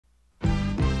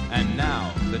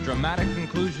the dramatic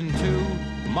conclusion to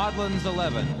Maudlin's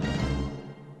 11.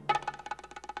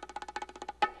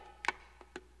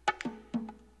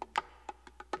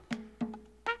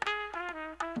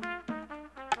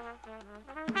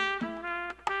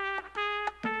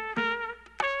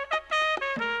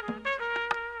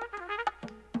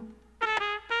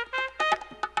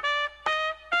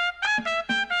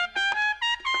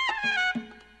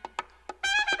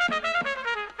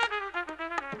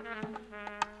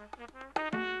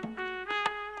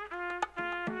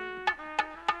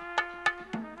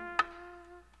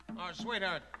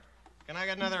 Sweetheart, can I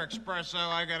get another espresso?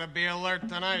 I gotta be alert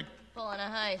tonight. Pulling a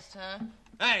heist, huh?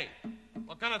 Hey,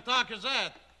 what kind of talk is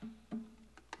that?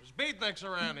 There's beatniks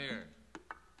around here.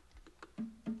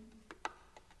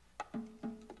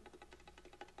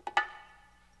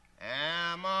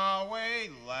 MOE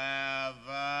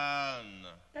 11.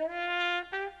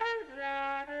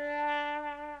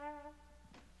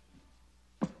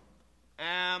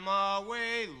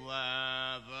 MOE 11.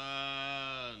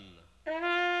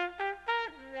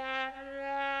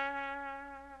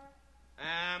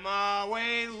 MOE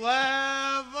 11.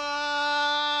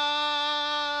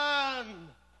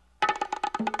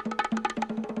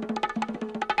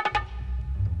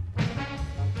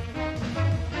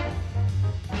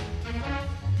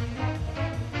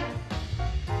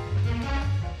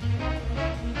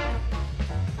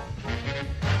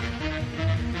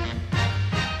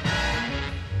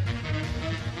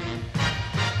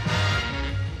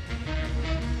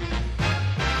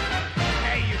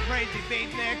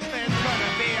 Beatniks, there's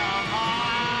gonna be a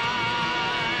heist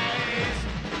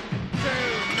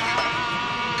tonight.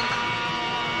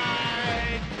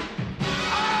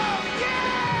 Oh,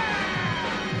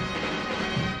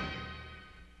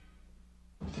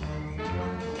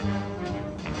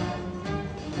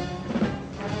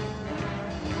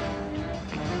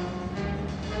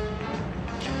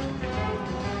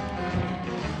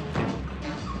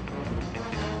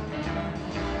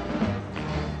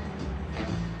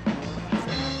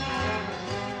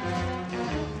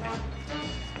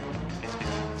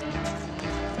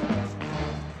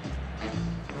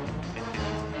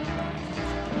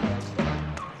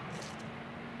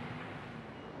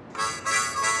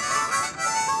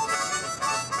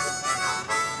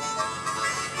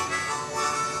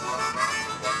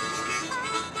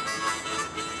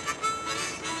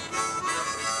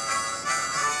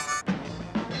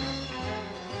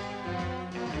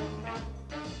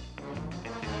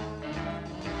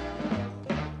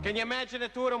 Can you imagine the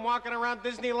two of them walking around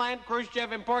Disneyland,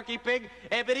 Khrushchev and Porky Pig?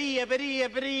 Ebony,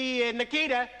 and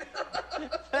Nikita.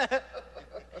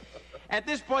 At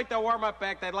this point, the warm-up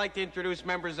act, I'd like to introduce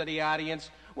members of the audience.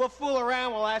 We'll fool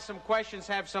around, we'll ask some questions,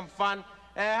 have some fun.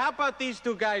 How about these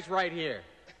two guys right here?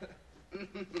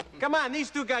 Come on, these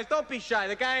two guys, don't be shy.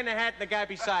 The guy in the hat and the guy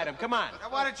beside him, come on. Now,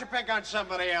 why don't you pick on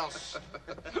somebody else?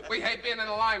 We hate being in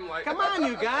the limelight. Come on,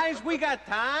 you guys, we got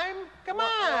time. Come on.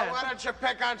 Well, why don't you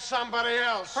pick on somebody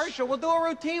else? Herschel, we'll do a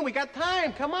routine. We got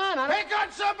time. Come on. Pick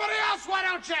on somebody else, why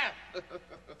don't you?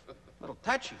 Little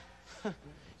touchy.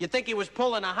 You think he was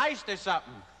pulling a heist or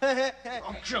something?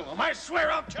 I'll kill him. I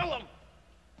swear I'll kill him.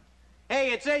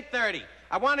 Hey, it's 8:30.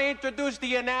 I want to introduce to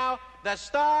you now the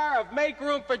star of Make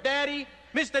Room for Daddy,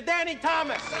 Mr. Danny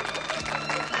Thomas.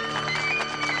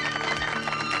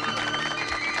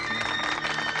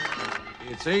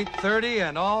 It's 8:30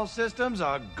 and all systems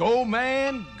are go,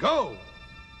 man, go.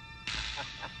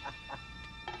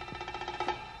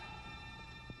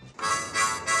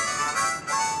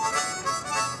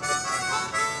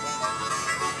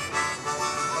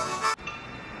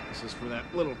 This is for that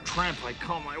little tramp I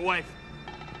call my wife.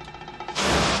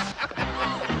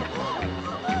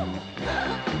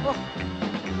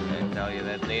 I tell you,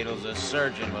 that needle's a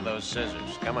surgeon with those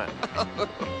scissors. Come on.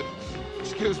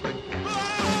 Excuse me.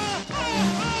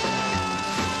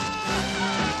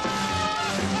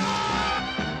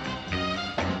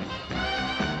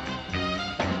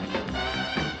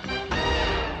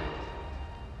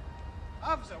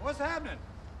 Officer, what's happening?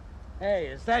 Hey,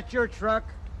 is that your truck?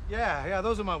 Yeah,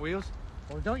 those are my wheels.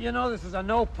 Well, don't you know this is a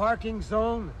no parking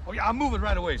zone? Oh, yeah, I'm moving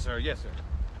right away, sir. Yes, sir.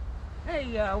 Hey,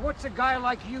 what's a guy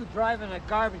like you driving a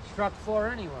garbage truck for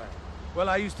anyway? Well,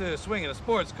 I used to swing in a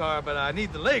sports car, but I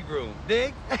need the leg room.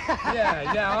 Dig?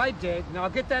 Yeah, I dig. Now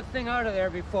get that thing out of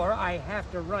there before I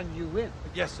have to run you in.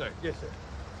 Yes, sir. Yes, sir.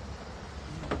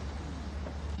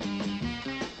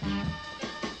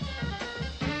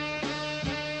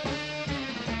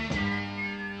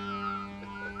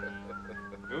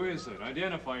 Who is it?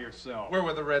 Identify yourself. We're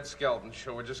with the Red Skeleton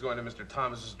Show. We're just going to Mr.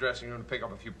 Thomas's dressing room to pick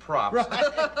up a few props.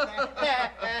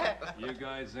 You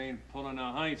guys ain't pulling a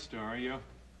heist, are you?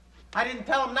 I didn't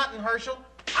tell him nothing, Herschel.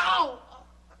 Ow!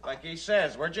 Like he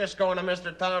says, we're just going to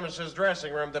Mr. Thomas's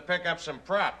dressing room to pick up some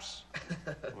props.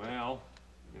 Well,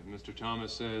 if Mr.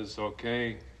 Thomas says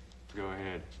okay, go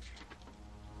ahead.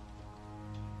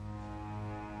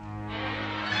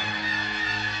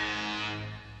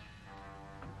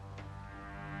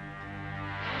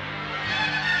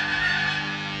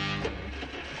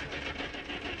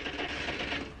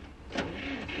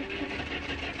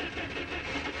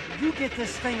 You get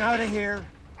this thing out of here.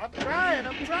 I'm trying.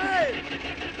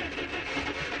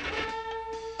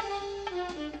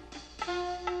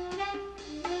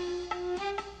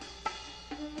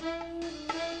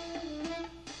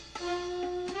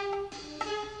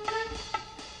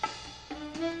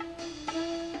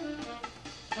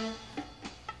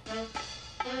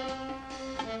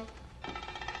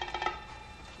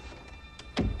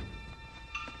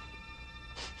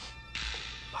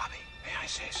 Bobby, may I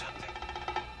say something?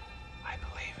 I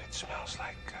believe it smells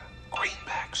like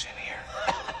greenbacks in here.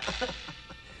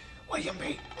 William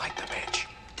B., light the match.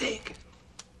 Dig.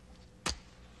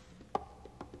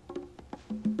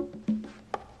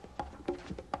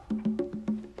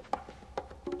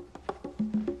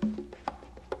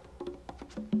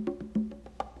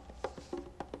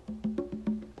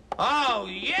 Oh,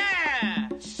 yeah!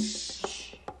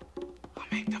 Shh. I'll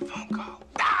make the phone call.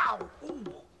 Now!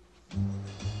 Ooh.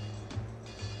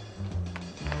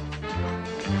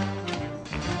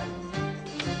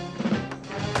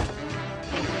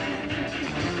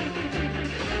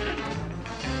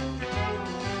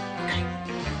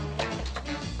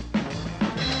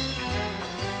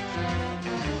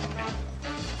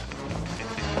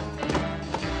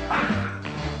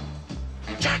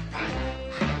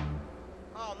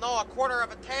 Oh, no, a quarter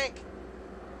of a tank.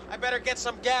 I better get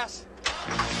some gas.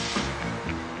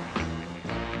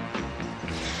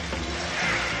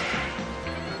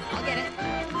 I'll get it.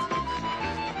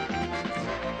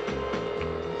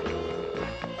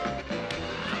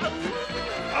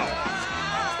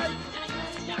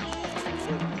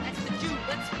 That's the Jew.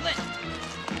 Let's split.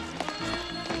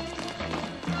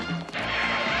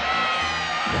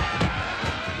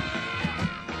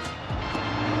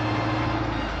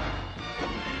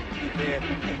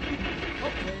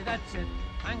 Okay, that's it.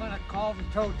 I'm gonna call the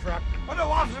tow truck. Oh, no,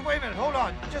 officer, wait a minute. Hold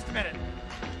on. Just a minute.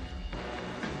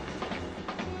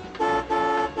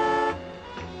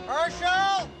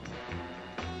 Herschel!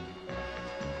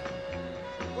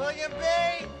 William B.?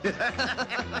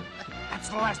 That's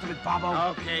the last of it, Bobo.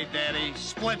 Okay, Daddy.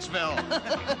 Splitsville.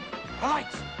 The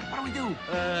lights. What do we do?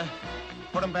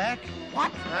 Put him back?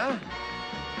 What? Huh?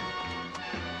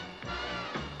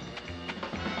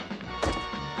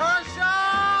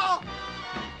 Herschel!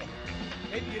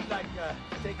 Maybe you'd like to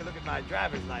take a look at my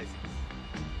driver's license.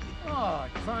 Oh,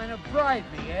 trying to bribe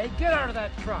me, eh? Get out of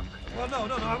that truck. Well,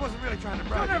 no, I wasn't really trying to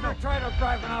bribe Don't you. ever try to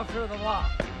bribe an officer of the law.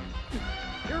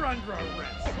 You're under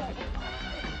arrest.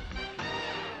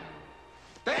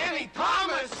 Danny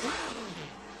Thomas!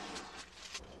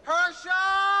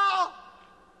 Herschel!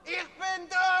 Ich bin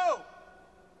du!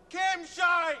 Kim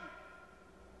Shine!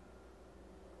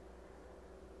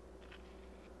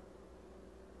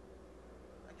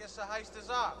 I guess the heist is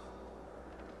off.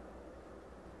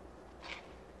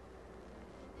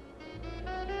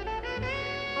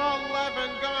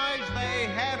 Guys, they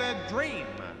had a dream.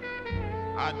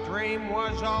 A dream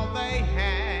was all they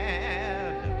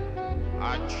had.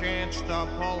 A chance to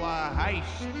pull a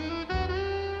heist.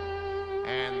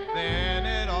 And then